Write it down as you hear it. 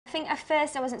I think at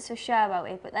first I wasn't so sure about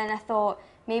it, but then I thought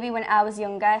maybe when I was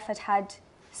younger, if I'd had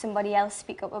somebody else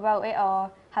speak up about it or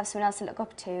have someone else to look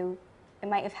up to, it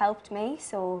might have helped me.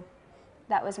 So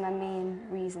that was my main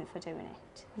reason for doing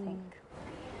it, I think.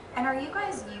 And are you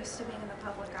guys used to being in the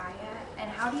public eye yet? And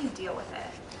how do you deal with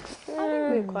it?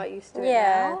 I think we're quite used to it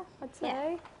now, I'd say.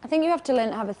 Yeah. I think you have to learn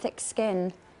to have a thick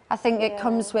skin. I think it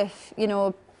comes with, you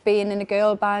know, being in a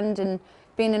girl band and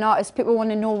being an artist. People want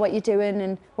to know what you're doing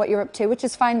and what you're up to, which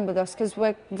is fine with us because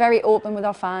we're very open with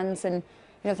our fans and,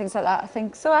 you know, things like that.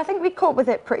 I think we cope with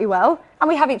it pretty well, and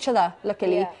we have each other,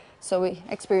 luckily. Yeah. So we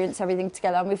experience everything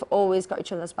together, and we've always got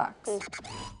each other's backs.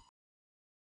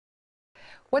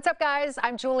 What's up, guys?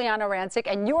 I'm Giuliana Rancic,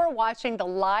 and you're watching the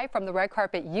Live from the Red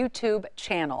Carpet YouTube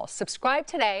channel. Subscribe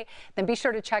today, then be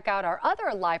sure to check out our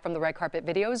other Live from the Red Carpet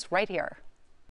videos right here.